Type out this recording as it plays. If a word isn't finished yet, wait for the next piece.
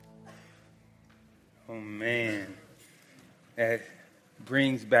Oh, man. That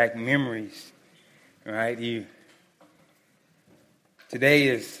brings back memories, right? Today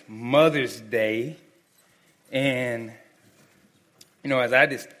is Mother's Day, and, as I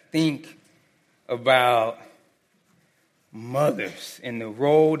just think about mothers and the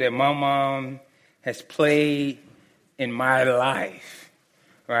role that my mom has played in my life,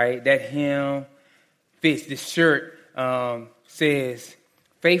 right? That hymn fits. This shirt says,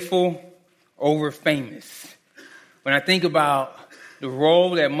 faithful over famous. When I think about the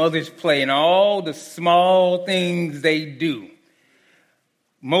role that mothers play and all the small things they do,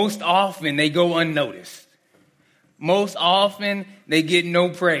 most often they go unnoticed. Most often they get no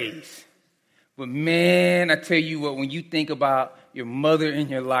praise. But man, I tell you what, when you think about your mother in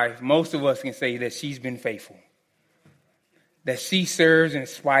your life, most of us can say that she's been faithful. That she serves in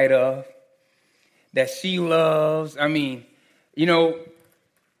spite of. That she loves.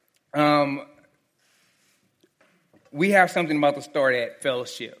 We have something about the start at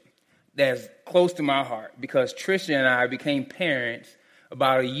Fellowship that's close to my heart because Trisha and I became parents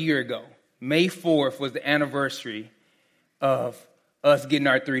about a year ago. May 4th was the anniversary of us getting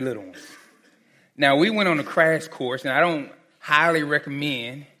our 3 little ones. Now, we went on a crash course, and I don't highly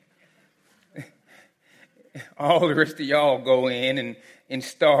recommend all the rest of y'all go in and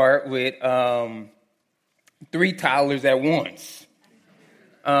start with 3 toddlers at once.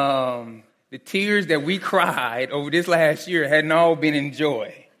 The tears that we cried over this last year hadn't all been in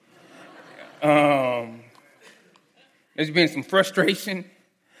joy. There's been some frustration.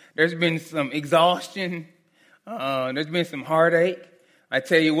 There's been some exhaustion. There's been some heartache. I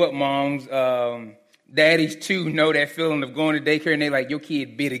tell you what, moms, daddies too know that feeling of going to daycare and they're like, your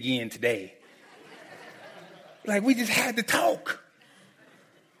kid bit again today. Like, we just had to talk.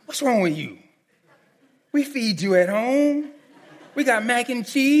 What's wrong with you? We feed you at home. We got mac and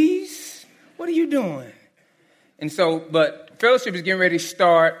cheese. What are you doing? And so, but Fellowship is getting ready to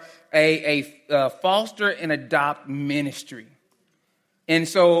start a foster and adopt ministry. And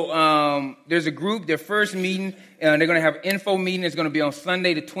so there's a group, their first meeting, they're going to have an info meeting. It's going to be on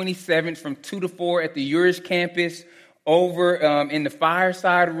Sunday the 27th from 2 to 4 at the Urish campus over in the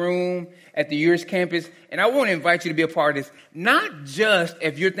fireside room at the Urish campus. And I want to invite you to be a part of this, not just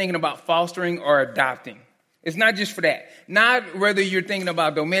if you're thinking about fostering or adopting. It's not just for that. Not whether you're thinking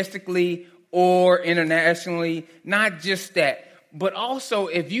about domestically or internationally, not just that. But also,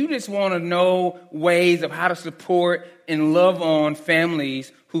 if you just want to know ways of how to support and love on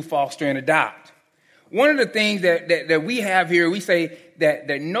families who foster and adopt. One of the things that we have here, we say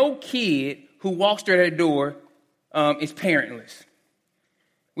that no kid who walks through that door is parentless.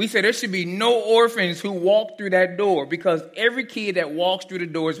 We say there should be no orphans who walk through that door because every kid that walks through the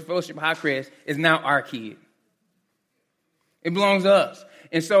doors of Fellowship Highcrest is now our kid. It belongs to us.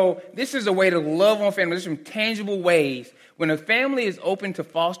 And so this is a way to love on families. There's some tangible ways. When a family is open to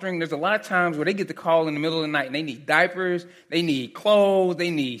fostering, there's a lot of times where they get the call in the middle of the night and they need diapers, they need clothes,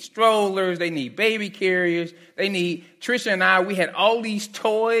 they need strollers, they need baby carriers, Trisha and I, we had all these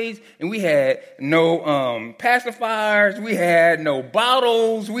toys and we had no pacifiers, we had no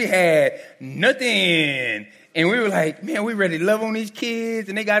bottles, we had nothing. And we were like, man, we ready to love on these kids.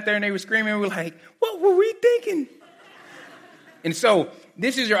 And they got there and they were screaming. We were like, what were we thinking? And so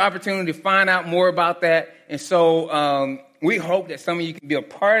this is your opportunity to find out more about that. And so we hope that some of you can be a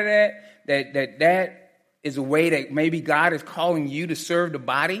part of that is a way that maybe God is calling you to serve the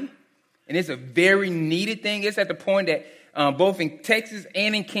body. And it's a very needed thing. It's at the point that both in Texas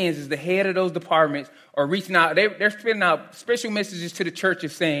and in Kansas, the head of those departments are reaching out. They're sending out special messages to the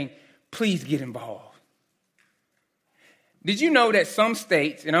churches saying, please get involved. Did you know that some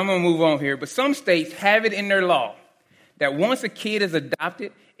states, and I'm going to move on here, but some states have it in their law that once a kid is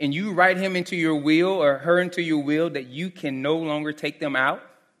adopted and you write him into your will or her into your will, that you can no longer take them out?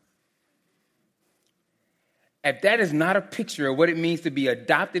 If that is not a picture of what it means to be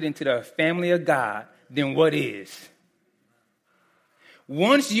adopted into the family of God, then what is?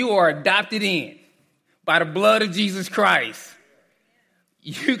 Once you are adopted in by the blood of Jesus Christ,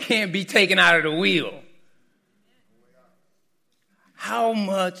 you can't be taken out of the will. How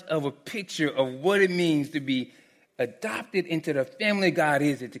much of a picture of what it means to be adopted into the family of God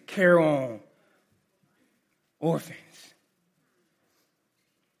is it to care on orphans?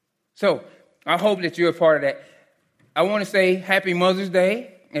 So I hope that you're a part of that. I want to say Happy Mother's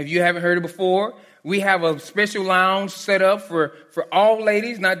Day. If you haven't heard it before, we have a special lounge set up for all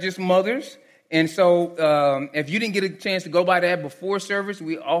ladies, not just mothers. And so if you didn't get a chance to go by that before service,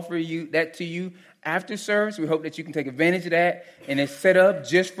 we offer you that to you after service. We hope that you can take advantage of that. And it's set up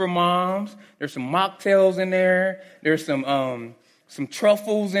just for moms. There's some mocktails in there. There's some some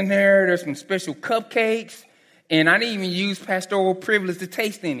truffles in there. There's some special cupcakes. And I didn't even use pastoral privilege to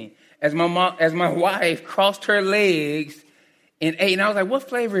taste any. As my wife crossed her legs and ate. And I was like, what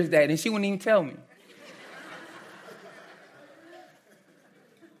flavor is that? And she wouldn't even tell me.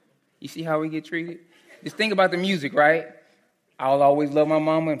 You see how we get treated? Just think about the music, right? I'll always love my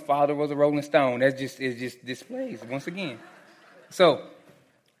mama, and father was a Rolling Stone. It just displays once again. So,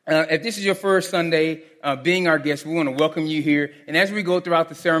 if this is your first Sunday being our guest, we want to welcome you here. And as we go throughout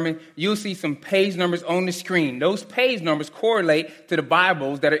the sermon, you'll see some page numbers on the screen. Those page numbers correlate to the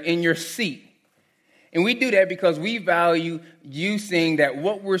Bibles that are in your seat. And we do that because we value you seeing that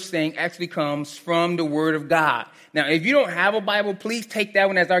what we're saying actually comes from the Word of God. Now, if you don't have a Bible, please take that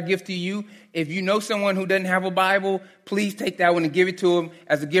one as our gift to you. If you know someone who doesn't have a Bible, please take that one and give it to them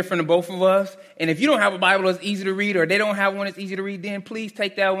as a gift from the both of us. And if you don't have a Bible that's easy to read, or they don't have one that's easy to read, then please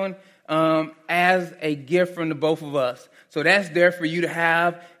take that one as a gift from the both of us. So that's there for you to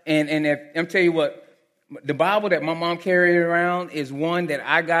have. And I'm telling you what, the Bible that my mom carried around is one that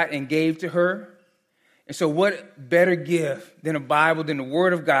I got and gave to her. And so what better gift than a Bible, than the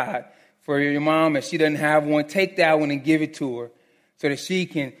Word of God for your mom? If she doesn't have one, take that one and give it to her so that she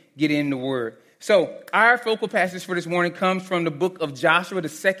can get in the Word. So our focal passage for this morning comes from the book of Joshua, the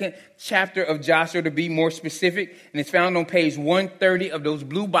second chapter of Joshua, to be more specific. And it's found on page 130 of those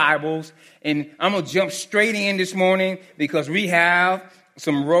blue Bibles. And I'm going to jump straight in this morning because we have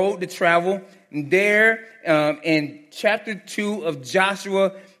some road to travel. And there in chapter 2 of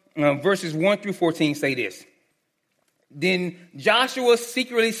Joshua, verses 1 through 14 say this. Then Joshua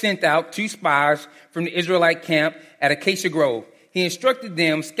secretly sent out 2 spies from the Israelite camp at Acacia Grove. He instructed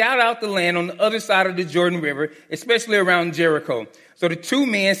them, scout out the land on the other side of the Jordan River, especially around Jericho. So the 2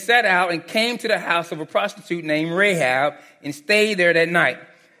 men set out and came to the house of a prostitute named Rahab and stayed there that night.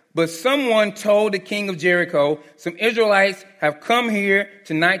 But someone told the king of Jericho, some Israelites have come here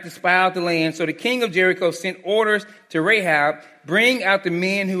tonight to spy out the land. So the king of Jericho sent orders to Rahab, bring out the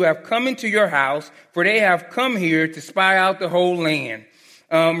men who have come into your house, for they have come here to spy out the whole land.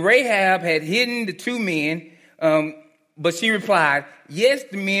 Rahab had hidden the 2 men, but she replied, yes,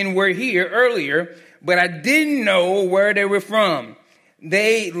 the men were here earlier, but I didn't know where they were from.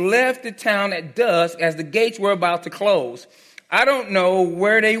 They left the town at dusk as the gates were about to close. I don't know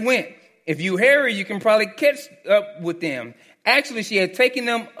where they went. If you hurry, you can probably catch up with them. Actually, she had taken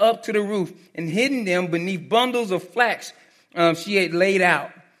them up to the roof and hidden them beneath bundles of flax she had laid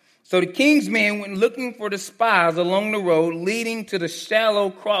out. So the king's men went looking for the spies along the road leading to the shallow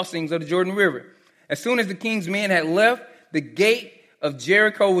crossings of the Jordan River. As soon as the king's men had left, the gate of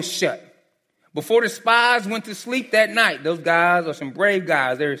Jericho was shut. Before the spies went to sleep that night, those guys are some brave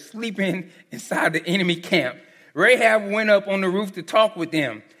guys. They were sleeping inside the enemy camp. Rahab went up on the roof to talk with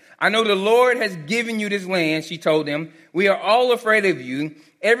them. I know the Lord has given you this land, she told them. We are all afraid of you.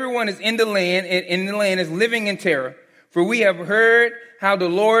 Everyone is in the land, and in the land is living in terror. For we have heard how the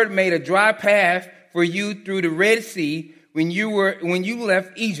Lord made a dry path for you through the Red Sea when you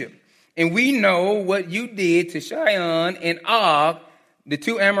left Egypt. And we know what you did to Sihon and Og, the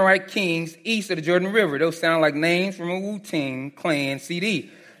 2 Amorite kings east of the Jordan River. Those sound like names from a Wu-Tang Clan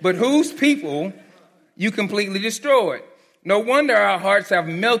CD. But whose people you completely destroyed. No wonder our hearts have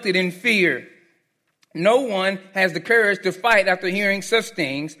melted in fear. No one has the courage to fight after hearing such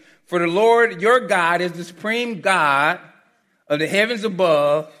things. For the Lord your God is the supreme God of the heavens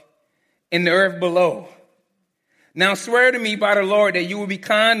above and the earth below. Now swear to me by the Lord that you will be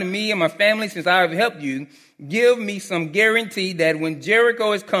kind to me and my family since I have helped you. Give me some guarantee that when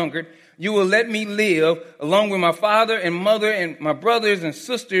Jericho is conquered, you will let me live along with my father and mother and my brothers and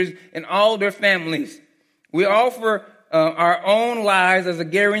sisters and all their families. We offer our own lives as a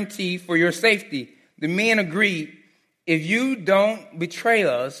guarantee for your safety. The men agreed. If you don't betray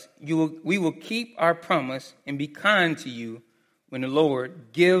us, we will keep our promise and be kind to you when the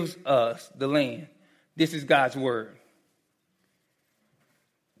Lord gives us the land. This is God's word.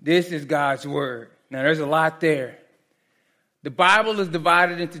 This is God's word. Now, there's a lot there. The Bible is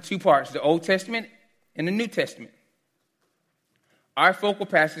divided into 2 parts, the Old Testament and the New Testament. Our focal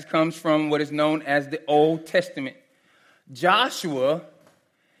passage comes from what is known as the Old Testament. Joshua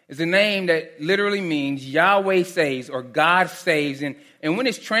is a name that literally means Yahweh saves or God saves. And when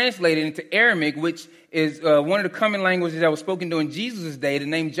it's translated into Aramaic, which is one of the common languages that was spoken during Jesus' day, the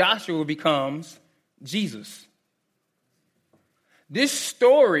name Joshua becomes Jesus. This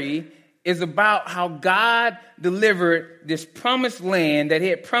story is about how God delivered this promised land that he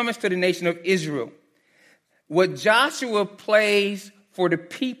had promised to the nation of Israel. What Joshua plays for the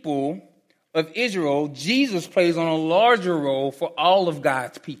people of Israel, Jesus plays on a larger role for all of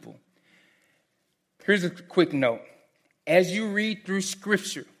God's people. Here's a quick note. As you read through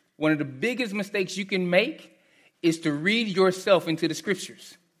Scripture, one of the biggest mistakes you can make is to read yourself into the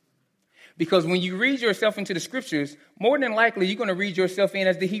Scriptures. Because when you read yourself into the Scriptures, more than likely you're going to read yourself in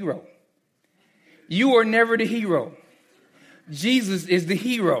as the hero. You are never the hero. Jesus is the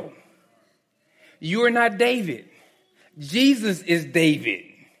hero. You are not David. Jesus is David.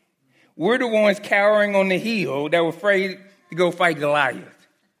 We're the ones cowering on the hill that were afraid to go fight Goliath.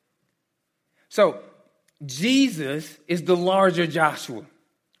 So, Jesus is the larger Joshua.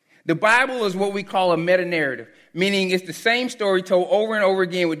 The Bible is what we call a meta-narrative, meaning it's the same story told over and over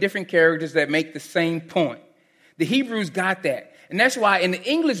again with different characters that make the same point. The Hebrews got that. And that's why in the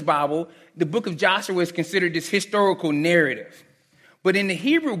English Bible, the book of Joshua is considered this historical narrative. But in the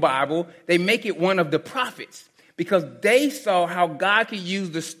Hebrew Bible, they make it one of the prophets because they saw how God could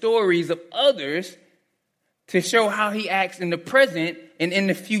use the stories of others to show how he acts in the present and in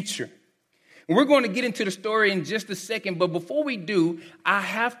the future. We're going to get into the story in just a second, but before we do, I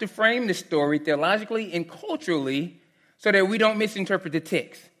have to frame the story theologically and culturally so that we don't misinterpret the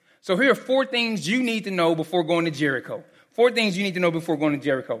text. So here are 4 things you need to know before going to Jericho. 4 things you need to know before going to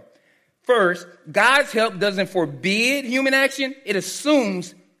Jericho. First, God's help doesn't forbid human action, it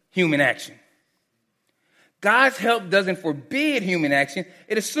assumes human action. God's help doesn't forbid human action,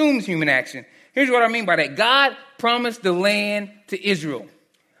 it assumes human action. Here's what I mean by that. God promised the land to Israel.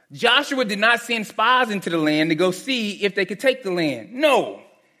 Joshua did not send spies into the land to go see if they could take the land. No.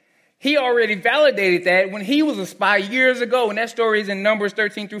 He already validated that when he was a spy years ago, and that story is in Numbers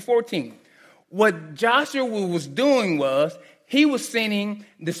 13 through 14. What Joshua was doing was he was sending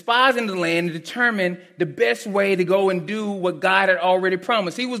the spies into the land to determine the best way to go and do what God had already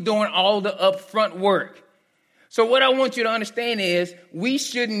promised. He was doing all the upfront work. So what I want you to understand is we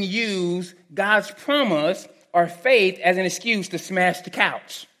shouldn't use God's promise or faith as an excuse to smash the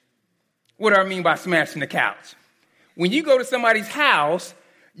couch. What do I mean by smashing the couch? When you go to somebody's house,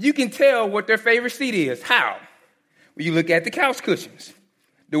 you can tell what their favorite seat is. How? When you look at the couch cushions.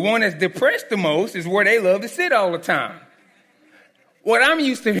 The one that's depressed the most is where they love to sit all the time. What I'm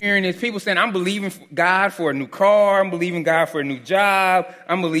used to hearing is people saying, I'm believing God for a new car. I'm believing God for a new job.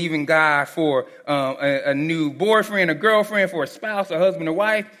 I'm believing God for a new boyfriend, a girlfriend, for a spouse, a husband, a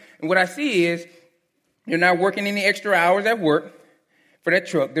wife. And what I see is they're not working any extra hours at work for that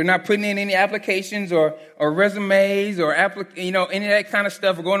truck. They're not putting in any applications or resumes or any of that kind of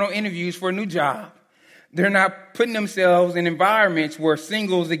stuff or going on interviews for a new job. They're not putting themselves in environments where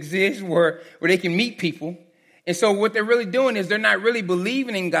singles exist, where they can meet people. And so what they're really doing is they're not really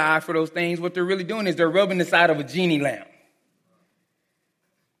believing in God for those things. What they're really doing is they're rubbing the side of a genie lamp.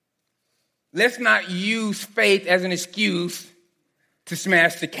 Let's not use faith as an excuse to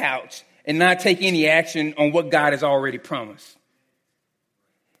smash the couch and not take any action on what God has already promised.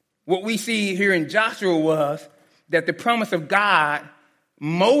 What we see here in Joshua was that the promise of God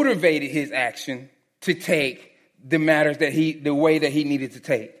motivated his action to take the matters the way that he needed to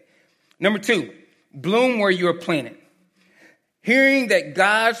take. Number 2, bloom where you are planted. Hearing that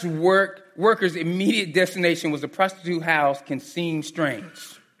God's workers' immediate destination was a prostitute house can seem strange.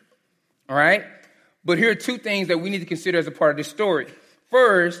 All right? But here are 2 things that we need to consider as a part of this story.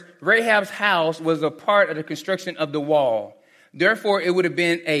 First, Rahab's house was a part of the construction of the wall. Therefore, it would have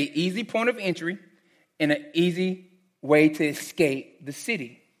been an easy point of entry and an easy way to escape the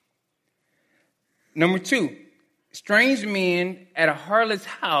city. Number 2, strange men at a harlot's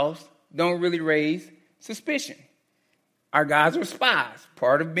house don't really raise suspicion. Our guys are spies.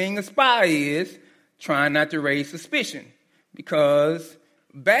 Part of being a spy is trying not to raise suspicion because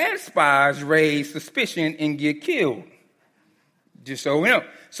bad spies raise suspicion and get killed. Just so we know.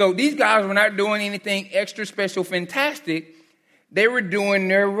 So these guys were not doing anything extra special, fantastic. They were doing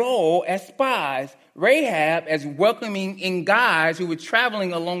their role as spies. Rahab, as welcoming in guys who were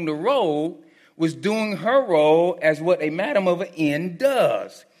traveling along the road, was doing her role as what a madam of an inn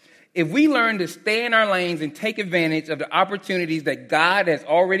does. If we learn to stay in our lanes and take advantage of the opportunities that God has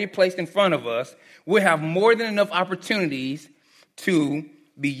already placed in front of us, we'll have more than enough opportunities to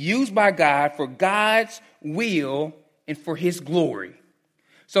be used by God for God's will and for his glory.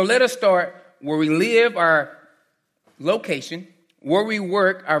 So let us start where we live, our location, where we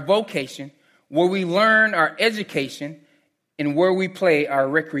work, our vocation, where we learn, our education, and where we play, our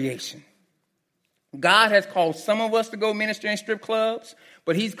recreation. God has called some of us to go minister in strip clubs,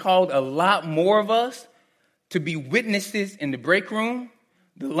 but he's called a lot more of us to be witnesses in the break room,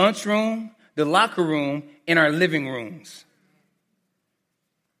 the lunchroom, the locker room, and our living rooms.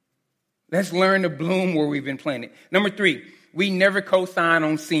 Let's learn to bloom where we've been planted. Number 3, we never co-sign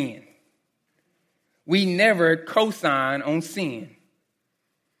on sin. We never co-sign on sin.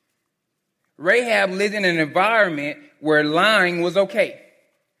 Rahab lived in an environment where lying was okay.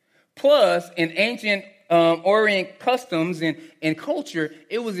 Plus, in ancient Orient customs and culture,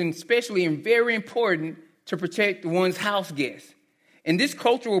 it was especially and very important to protect one's house guests. And this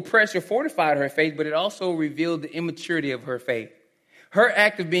cultural pressure fortified her faith, but it also revealed the immaturity of her faith. Her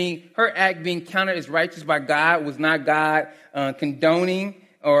act being counted as righteous by God was not God condoning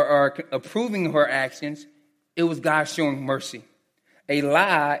or approving her actions. It was God showing mercy. A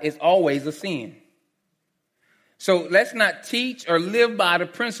lie is always a sin. So let's not teach or live by the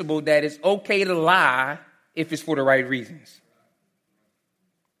principle that it's okay to lie if it's for the right reasons.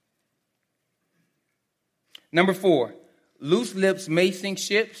 Number 4, loose lips may sink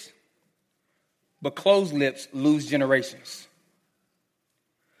ships, but closed lips lose generations.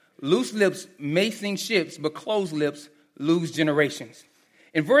 Loose lips may sink ships, but closed lips lose generations.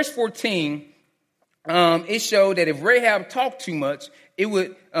 In verse 14, it showed that if Rahab talked too much, it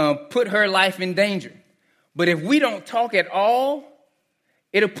would put her life in danger. But if we don't talk at all,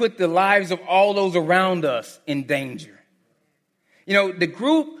 it'll put the lives of all those around us in danger. You know, the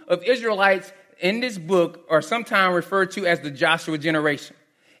group of Israelites in this book are sometimes referred to as the Joshua generation.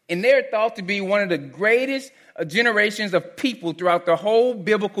 And they're thought to be one of the greatest generations of people throughout the whole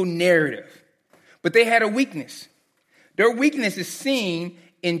biblical narrative. But they had a weakness. Their weakness is seen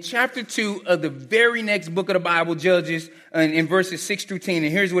in chapter 2 of the very next book of the Bible, Judges, in verses 6 through 10.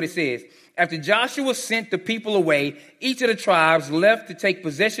 And here's what it says. After Joshua sent the people away, each of the tribes left to take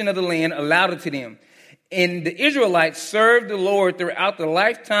possession of the land allotted to them. And the Israelites served the Lord throughout the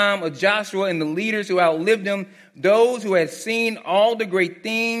lifetime of Joshua and the leaders who outlived him, those who had seen all the great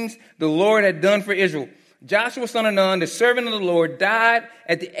things the Lord had done for Israel. Joshua, son of Nun, the servant of the Lord, died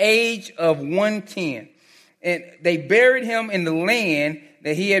at the age of 110. And they buried him in the land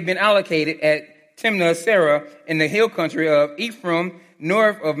that he had been allocated at Timnath-Serah in the hill country of Ephraim,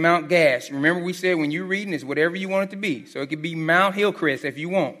 north of Mount Gash. Remember, we said when you're reading, it's whatever you want it to be. So it could be Mount Hillcrest if you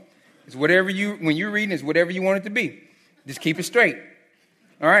want. It's whatever when you're reading, it's whatever you want it to be. Just keep it straight.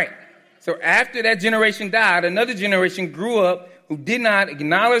 All right. So after that generation died, another generation grew up who did not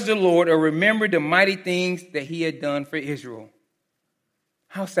acknowledge the Lord or remember the mighty things that he had done for Israel.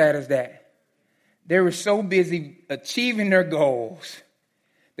 How sad is that? They were so busy achieving their goals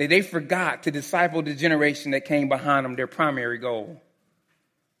that they forgot to disciple the generation that came behind them, their primary goal.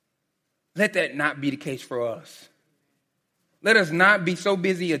 Let that not be the case for us. Let us not be so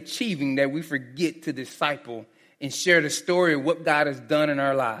busy achieving that we forget to disciple and share the story of what God has done in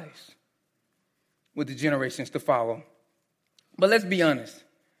our lives with the generations to follow. But let's be honest.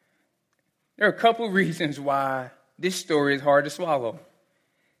 There are a couple of reasons why this story is hard to swallow.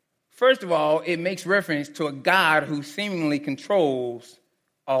 First of all, it makes reference to a God who seemingly controls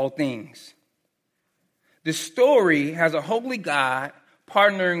all things. The story has a holy God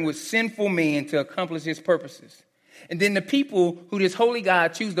partnering with sinful men to accomplish his purposes. And then the people who this holy God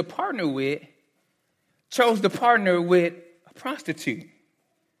chose to partner with chose to partner with a prostitute.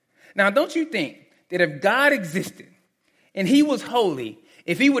 Now, don't you think that if God existed and he was holy,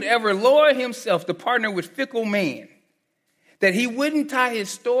 if he would ever lower himself to partner with fickle man, that he wouldn't tie his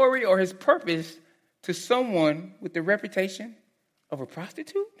story or his purpose to someone with the reputation of a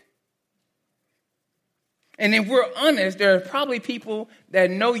prostitute? And if we're honest, there are probably people that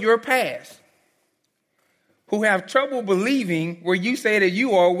know your past who have trouble believing where you say that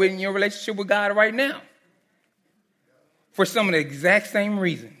you are in your relationship with God right now for some of the exact same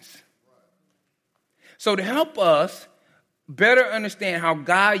reasons. So to help us better understand how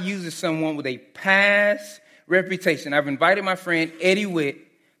God uses someone with a past reputation, I've invited my friend Eddie Witt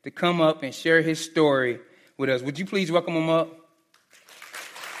to come up and share his story with us. Would you please welcome him up?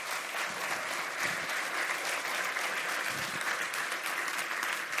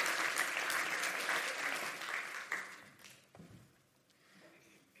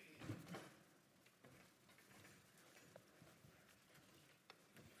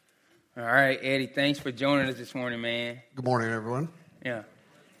 All right, Eddie, thanks for joining us this morning, man. Good morning, everyone. Yeah.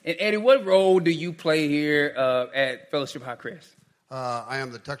 And Eddie, what role do you play here at Fellowship Highcrest? I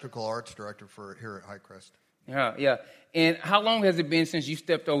am the technical arts director here at Highcrest. Yeah. And how long has it been since you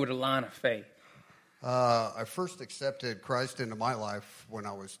stepped over the line of faith? I first accepted Christ into my life when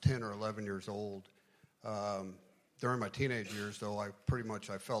I was 10 or 11 years old. During my teenage years, though, I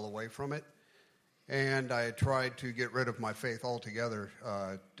fell away from it. And I tried to get rid of my faith altogether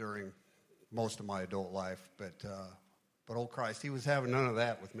during most of my adult life. But old Christ, he was having none of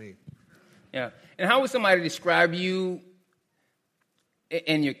that with me. Yeah. And how would somebody describe you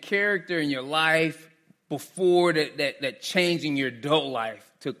and your character in your life before that change in your adult life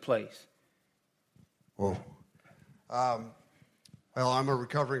took place? Whoa. Well, I'm a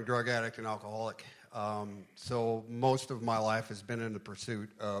recovering drug addict and alcoholic. So most of my life has been in the pursuit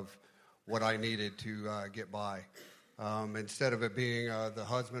of what I needed to get by. Instead of it being the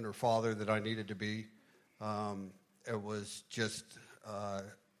husband or father that I needed to be, it was just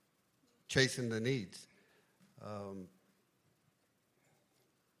chasing the needs.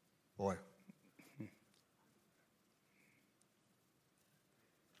 Boy.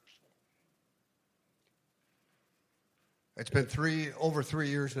 It's been over 3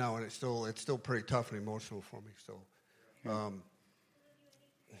 years now, and it's still pretty tough and emotional for me. So,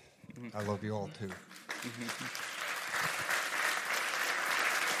 I love you all too.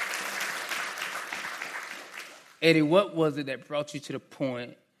 Eddie, what was it that brought you to the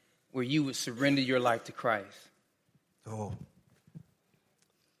point where you would surrender your life to Christ? Oh,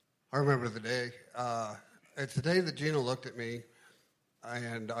 I remember the day. It's the day that Gina looked at me,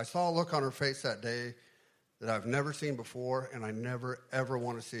 and I saw a look on her face that day that I've never seen before, and I never, ever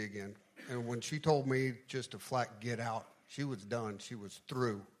want to see again. And when she told me just to flat get out, she was done. She was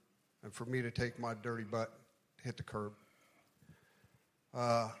through. And for me to take my dirty butt, hit the curb.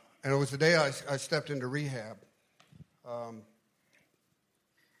 And it was the day I stepped into rehab.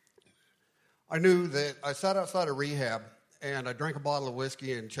 I knew that I sat outside of rehab, and I drank a bottle of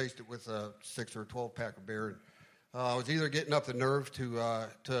whiskey and chased it with a 6 or 12 pack of beer. I was either getting up the nerve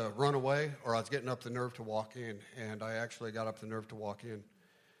to run away, or I was getting up the nerve to walk in. And I actually got up the nerve to walk in.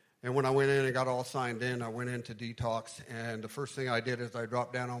 And when I went in and got all signed in, I went into detox. And the first thing I did is I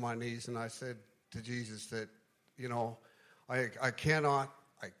dropped down on my knees and I said to Jesus that, you know, I cannot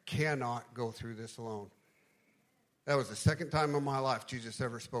go through this alone. That was the second time in my life Jesus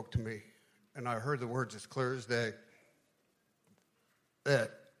ever spoke to me. And I heard the words as clear as day.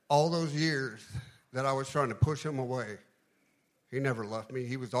 That all those years that I was trying to push him away, he never left me.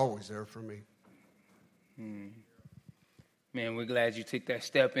 He was always there for me. Man, we're glad you took that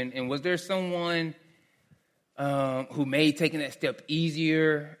step. And was there someone who made taking that step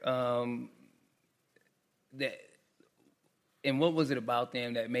easier? And what was it about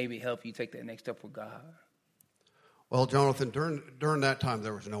them that maybe helped you take that next step with God? Well, Jonathan, during that time,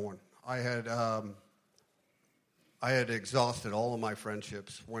 there was no one. I had exhausted all of my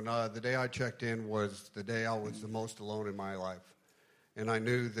friendships. When the day I checked in was the day I was the most alone in my life. And I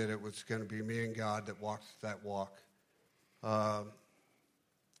knew that it was going to be me and God that walked that walk. I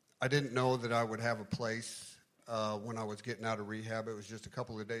didn't know that I would have a place when I was getting out of rehab. It was just a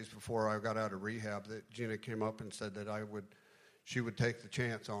couple of days before I got out of rehab that Gina came up and said that she would take the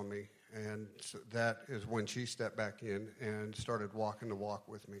chance on me. And so that is when she stepped back in and started walking the walk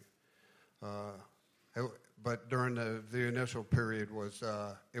with me. But during the initial period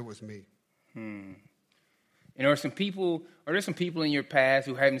it was me. And are there some people in your past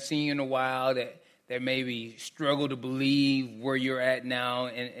who haven't seen you in a while that maybe struggle to believe where you're at now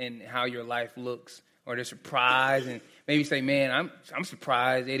and how your life looks? Or they're surprised and maybe say, man, I'm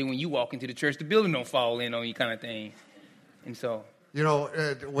surprised, Eddie, when you walk into the church, the building don't fall in on you kind of thing. And so... You know,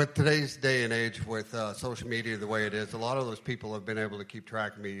 with today's day and age, with social media the way it is, a lot of those people have been able to keep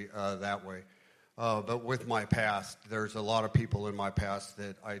track of me that way. But with my past, there's a lot of people in my past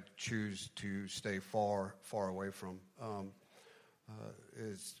that I choose to stay far, far away from.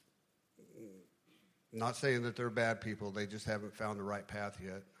 Is not saying that they're bad people; they just haven't found the right path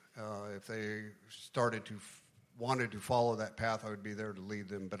yet. If they wanted to follow that path, I would be there to lead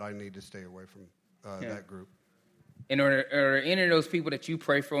them. But I need to stay away from that group. And are there any of those people that you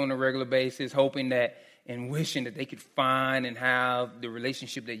pray for on a regular basis, hoping that and wishing that they could find and have the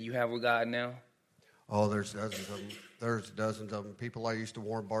relationship that you have with God now? Oh, there's dozens of them. There's dozens of them. People I used to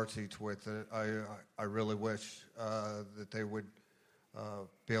warm bar seats with. I really wish that they would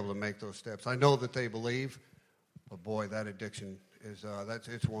be able to make those steps. I know that they believe, but boy, that addiction is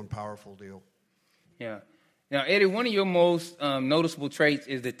it's one powerful deal. Yeah. Now, Eddie, one of your most noticeable traits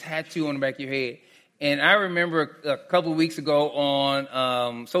is the tattoo on the back of your head. And I remember a couple of weeks ago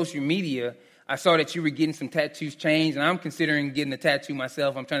on social media, I saw that you were getting some tattoos changed, and I'm considering getting a tattoo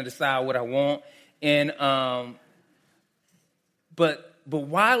myself. I'm trying to decide what I want. And but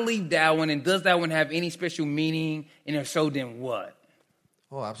why leave that one? And does that one have any special meaning? And if so, then what?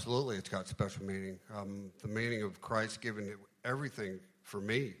 Oh, absolutely, it's got special meaning. The meaning of Christ giving everything for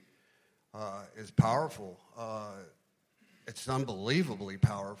me is powerful. It's unbelievably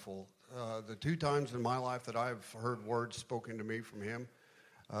powerful. The 2 times in my life that I've heard words spoken to me from him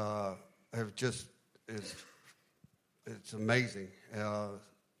have just it's amazing.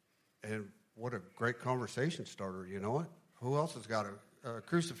 And what a great conversation starter, you know it? Who else has got a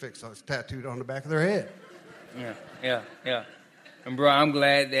crucifix that's tattooed on the back of their head? Yeah. And bro, I'm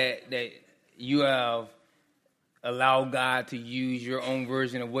glad that you have allow God to use your own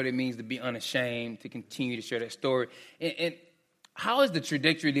version of what it means to be unashamed, to continue to share that story. And how has the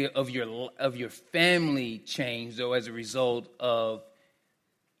trajectory of your family changed, though, as a result of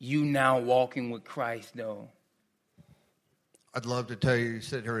you now walking with Christ, though? I'd love to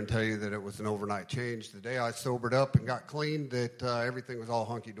sit here and tell you that it was an overnight change. The day I sobered up and got clean, that everything was all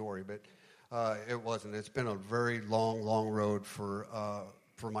hunky-dory, but it wasn't. It's been a very long, long road for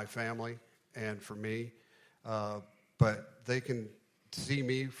my family and for me. But they can see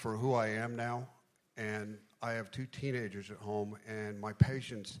me for who I am now, and I have 2 teenagers at home, and my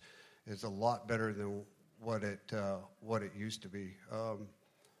patience is a lot better than what it used to be.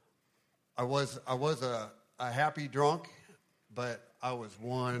 I was a happy drunk, but I was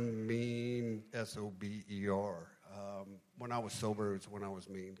one mean SOBER. When I was sober, it's when I was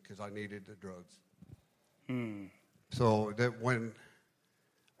mean because I needed the drugs. So that when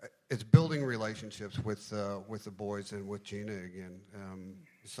it's building relationships with the boys and with Gina again,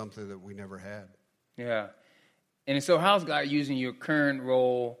 something that we never had. Yeah. And so how's God using your current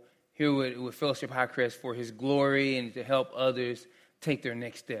role here with Fellowship Highcrest for his glory and to help others take their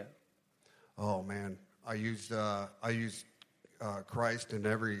next step? Oh, man. I use Christ in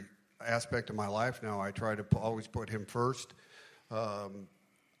every aspect of my life now. I try to always put him first.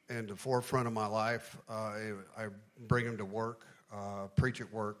 In the forefront of my life, I bring him to work, preach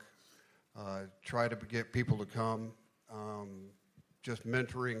at work, try to get people to come, just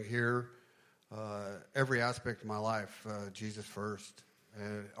mentoring here. Every aspect of my life, Jesus first.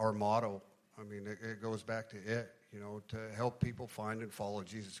 Our motto, I mean, it goes back to it, to help people find and follow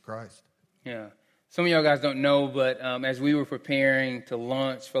Jesus Christ. Yeah. Some of y'all guys don't know, but as we were preparing to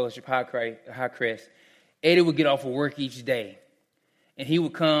launch Fellowship Highcrest, Eddie would get off of work each day. And he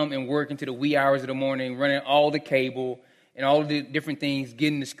would come and work into the wee hours of the morning, running all the cable and all the different things,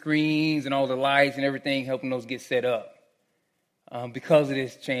 getting the screens and all the lights and everything, helping those get set up because of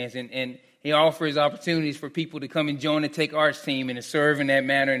this chance. And he offers opportunities for people to come and join the Take Arts team and to serve in that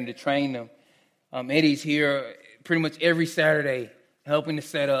manner and to train them. Eddie's here pretty much every Saturday helping to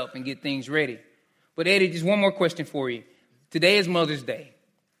set up and get things ready. But Eddie, just one more question for you. Today is Mother's Day.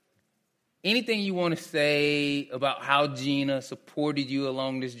 Anything you want to say about how Gina supported you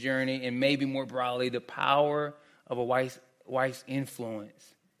along this journey and maybe more broadly the power of a wife's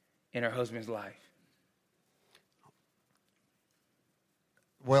influence in her husband's life?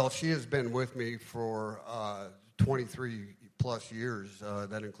 Well, she has been with me for 23 plus years,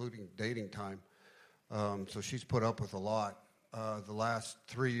 that including dating time. So she's put up with a lot. The last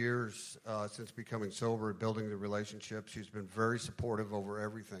 3 years since becoming sober, building the relationship, she's been very supportive over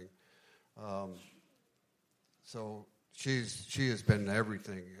everything. So she has been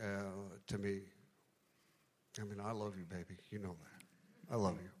everything to me. I mean, I love you, baby. You know that. I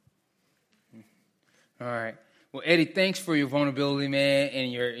love you. All right. Well, Eddie, thanks for your vulnerability, man, and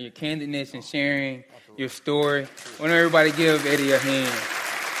your candidness and sharing your story. I want everybody give Eddie a hand.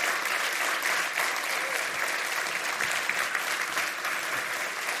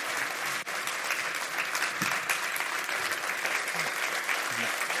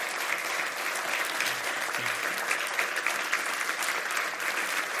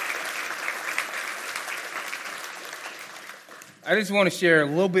 I just want to share a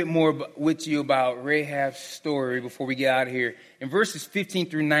little bit more with you about Rahab's story before we get out of here. In verses 15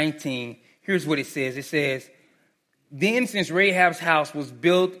 through 19, here's what it says. It says, "Then since Rahab's house was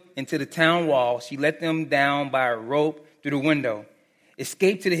built into the town wall, she let them down by a rope through the window.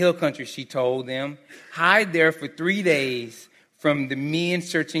 'Escape to the hill country,' she told them. 'Hide there for 3 days from the men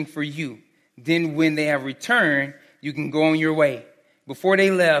searching for you. Then when they have returned, you can go on your way.' Before they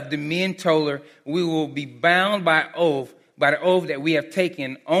left, the men told her, 'We will be bound by the oath that we have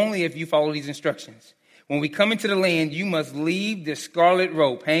taken only if you follow these instructions. When we come into the land, you must leave the scarlet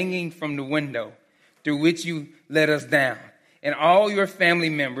rope hanging from the window through which you let us down. And all your family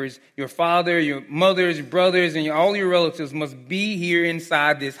members, your father, your mothers, brothers, and all your relatives must be here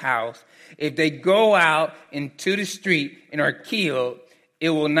inside this house. If they go out into the street and are killed, it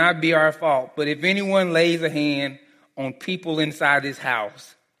will not be our fault. But if anyone lays a hand on people inside this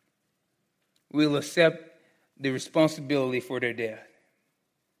house, we'll accept the responsibility for their death.'"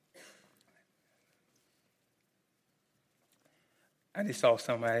 I just saw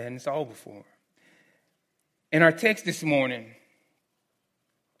something I hadn't saw before. In our text this morning,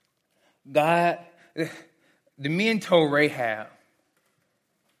 the men told Rahab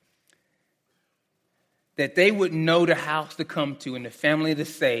that they would know the house to come to and the family to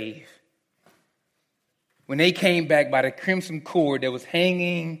save when they came back by the crimson cord that was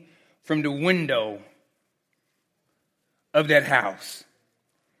hanging from the window of that house.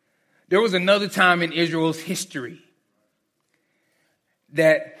 There was another time in Israel's history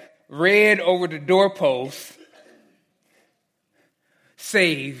that red over the doorpost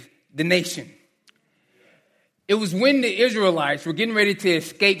saved the nation. It was when the Israelites were getting ready to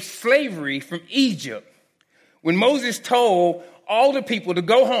escape slavery from Egypt, when Moses told all the people to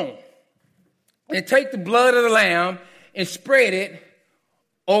go home and take the blood of the lamb and spread it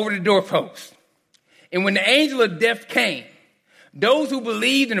over the doorpost. And when the angel of death came, those who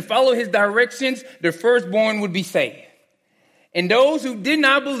believed and followed his directions, their firstborn would be saved. And those who did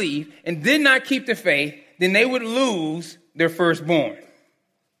not believe and did not keep the faith, then they would lose their firstborn.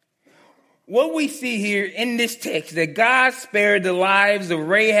 What we see here in this text, that God spared the lives of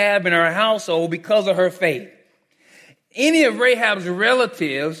Rahab and her household because of her faith. Any of Rahab's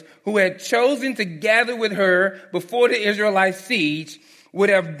relatives who had chosen to gather with her before the Israelite siege would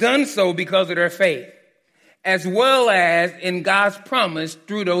have done so because of their faith, as well as in God's promise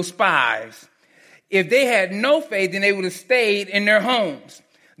through those spies. If they had no faith, then they would have stayed in their homes.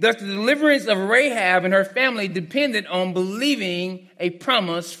 Thus, the deliverance of Rahab and her family depended on believing a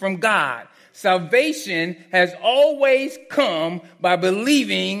promise from God. Salvation has always come by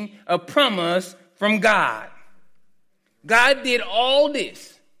believing a promise from God. God did all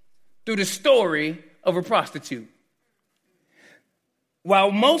this through the story of a prostitute.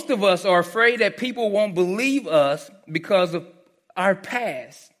 While most of us are afraid that people won't believe us because of our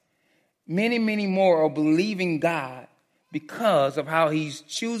past, many, many more are believing God because of how he's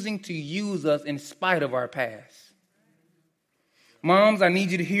choosing to use us in spite of our past. Moms, I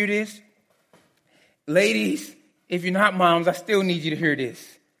need you to hear this. Ladies, if you're not moms, I still need you to hear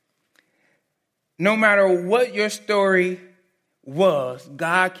this. No matter what your story was,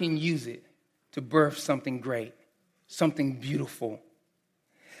 God can use it to birth something great, something beautiful.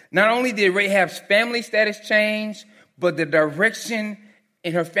 Not only did Rahab's family status change, but the direction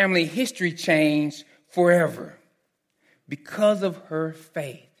in her family history changed forever because of her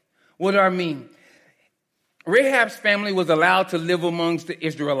faith. What do I mean? Rahab's family was allowed to live amongst the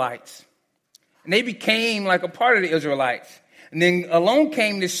Israelites. And they became like a part of the Israelites. And then along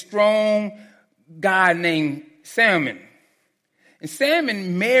came this strong guy named Salmon. And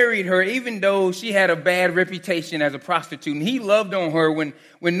Salmon married her even though she had a bad reputation as a prostitute. And he loved on her when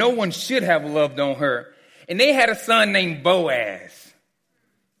no one should have loved on her. And they had a son named Boaz.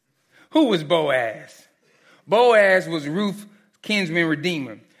 Who was Boaz? Boaz was Ruth's kinsman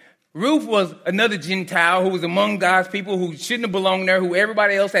redeemer. Ruth was another Gentile who was among God's people, who shouldn't have belonged there, who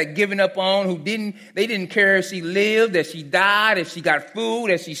everybody else had given up on, they didn't care if she lived, if she died, if she got food,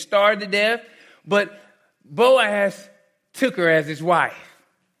 if she starved to death. But Boaz took her as his wife.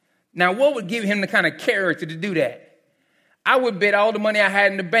 Now, what would give him the kind of character to do that? I would bet all the money I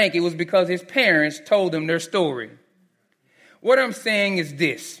had in the bank it was because his parents told him their story. What I'm saying is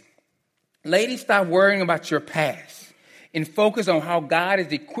this. Ladies, stop worrying about your past and focus on how God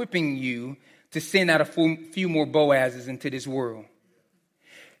is equipping you to send out a few more Boazes into this world.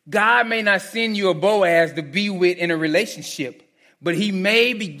 God may not send you a Boaz to be with in a relationship, but he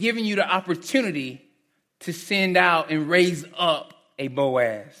may be giving you the opportunity to send out and raise up a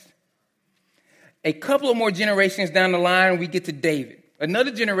Boaz. A couple of more generations down the line, we get to David.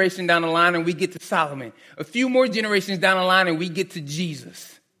 Another generation down the line, and we get to Solomon. A few more generations down the line, and we get to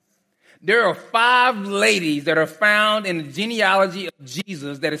Jesus. There are 5 ladies that are found in the genealogy of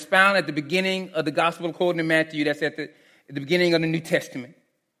Jesus that is found at the beginning of the Gospel according to Matthew. That's at the beginning of the New Testament.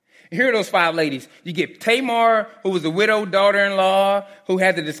 Here are those 5 ladies. You get Tamar, who was a widowed daughter-in-law, who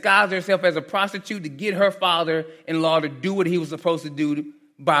had to disguise herself as a prostitute to get her father-in-law to do what he was supposed to do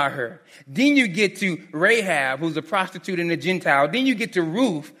by her. Then you get to Rahab, who's a prostitute and a Gentile. Then you get to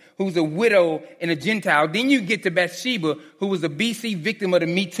Ruth, who's a widow and a Gentile. Then you get to Bathsheba, who was a BC victim of the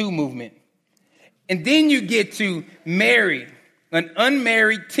Me Too movement. And then you get to Mary, an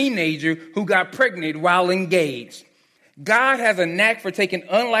unmarried teenager who got pregnant while engaged. God has a knack for taking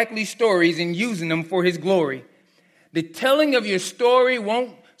unlikely stories and using them for his glory. The telling of your story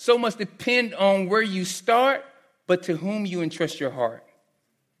won't so much depend on where you start, but to whom you entrust your heart.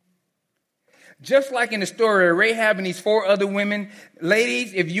 Just like in the story of Rahab and these 4 other women,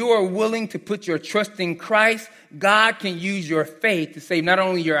 ladies, if you are willing to put your trust in Christ, God can use your faith to save not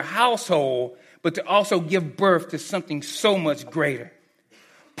only your household, but to also give birth to something so much greater.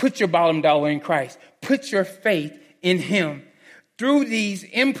 Put your bottom dollar in Christ. Put your faith in him. Through these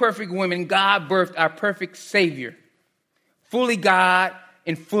imperfect women, God birthed our perfect Savior, fully God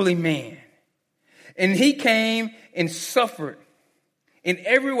and fully man. And he came and suffered in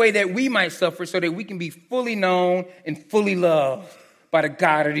every way that we might suffer so that we can be fully known and fully loved by the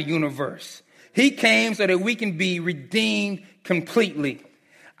God of the universe. He came so that we can be redeemed completely.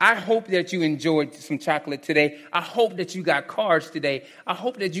 I hope that you enjoyed some chocolate today. I hope that you got cards today. I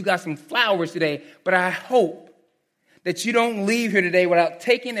hope that you got some flowers today. But I hope that you don't leave here today without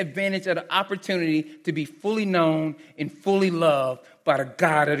taking advantage of the opportunity to be fully known and fully loved by the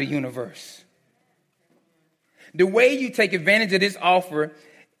God of the universe. The way you take advantage of this offer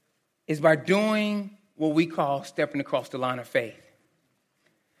is by doing what we call stepping across the line of faith.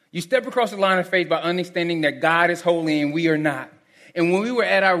 You step across the line of faith by understanding that God is holy and we are not. And when we were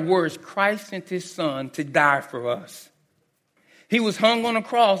at our worst, Christ sent his son to die for us. He was hung on a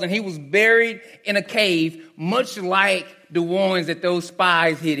cross and he was buried in a cave, much like the ones that those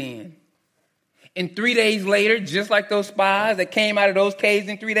spies hid in. And 3 days later, just like those spies that came out of those caves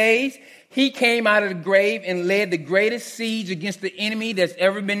in 3 days, he came out of the grave and led the greatest siege against the enemy that's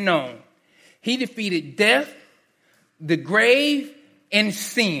ever been known. He defeated death, the grave, and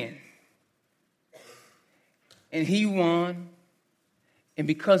sin. And he won. And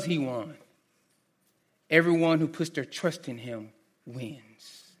because he won, everyone who puts their trust in him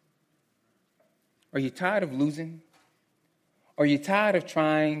wins. Are you tired of losing? Are you tired of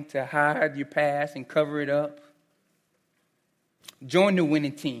trying to hide your past and cover it up? Join the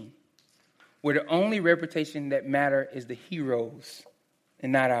winning team, where the only reputation that matters is the heroes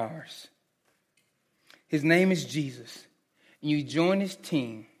and not ours. His name is Jesus, and you join his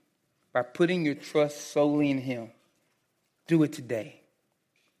team by putting your trust solely in him. Do it today.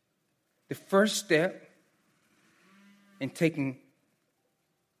 The first step in taking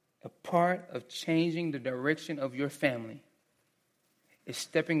a part of changing the direction of your family is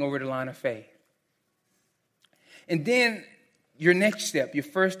stepping over the line of faith. And then your next step, your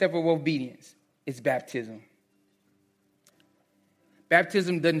first step of obedience, is baptism.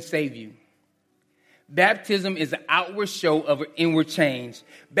 Baptism doesn't save you. Baptism is an outward show of an inward change.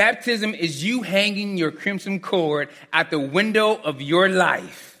 Baptism is you hanging your crimson cord out the window of your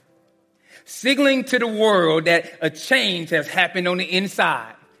life, signaling to the world that a change has happened on the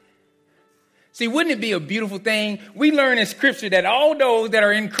inside. See, wouldn't it be a beautiful thing? We learn in Scripture that all those that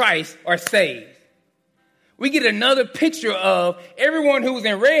are in Christ are saved. We get another picture of everyone who was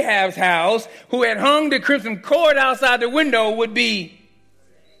in Rahab's house who had hung the crimson cord outside the window would be,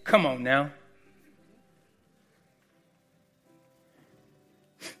 come on now.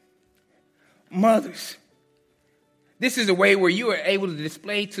 Mothers, this is a way where you are able to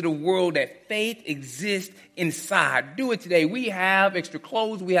display to the world that faith exists inside. Do it today. We have extra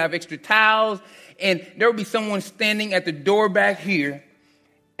clothes. We have extra towels. And there will be someone standing at the door back here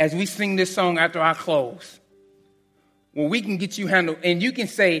as we sing this song after our close, where we can get you handled. And you can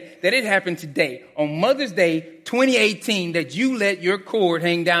say that it happened today, on Mother's Day 2018, that you let your cord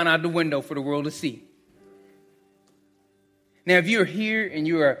hang down out the window for the world to see. Now, if you're here and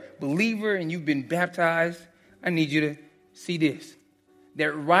you're a believer and you've been baptized, I need you to see this.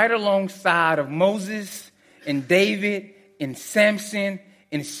 That right alongside of Moses and David and Samson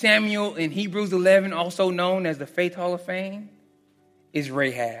and Samuel in Hebrews 11, also known as the Faith Hall of Fame, is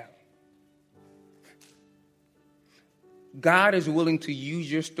Rahab. God is willing to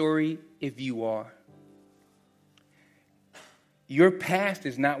use your story if you are. Your past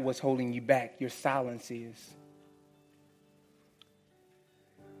is not what's holding you back. Your silence is.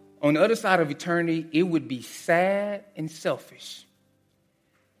 On the other side of eternity, it would be sad and selfish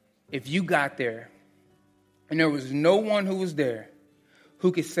if you got there and there was no one who was there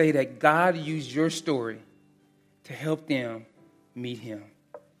who could say that God used your story to help them meet him.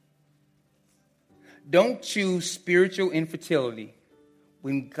 Don't choose spiritual infertility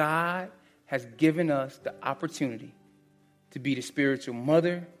when God has given us the opportunity to be the spiritual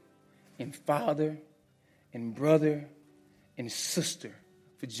mother and father and brother and sister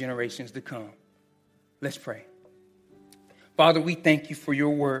for generations to come. Let's pray. Father, we thank you for your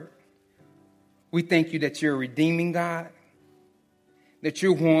word. We thank you that you're a redeeming God, that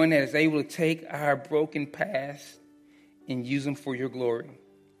you're one that is able to take our broken past and use them for your glory.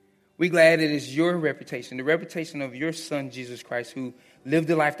 We're glad it is your reputation, the reputation of your son, Jesus Christ, who lived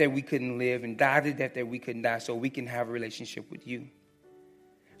the life that we couldn't live and died the death that we couldn't die so we can have a relationship with you.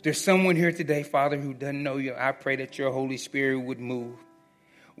 If there's someone here today, Father, who doesn't know you, I pray that your Holy Spirit would move,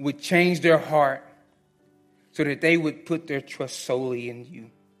 would change their heart so that they would put their trust solely in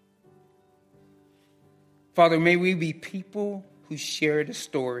you. Father, may we be people who share the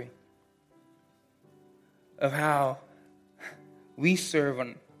story of how we serve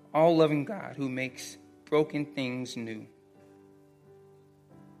an all-loving God who makes broken things new.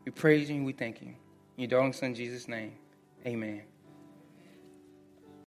 We praise you and we thank you. In your darling son, Jesus' name, amen.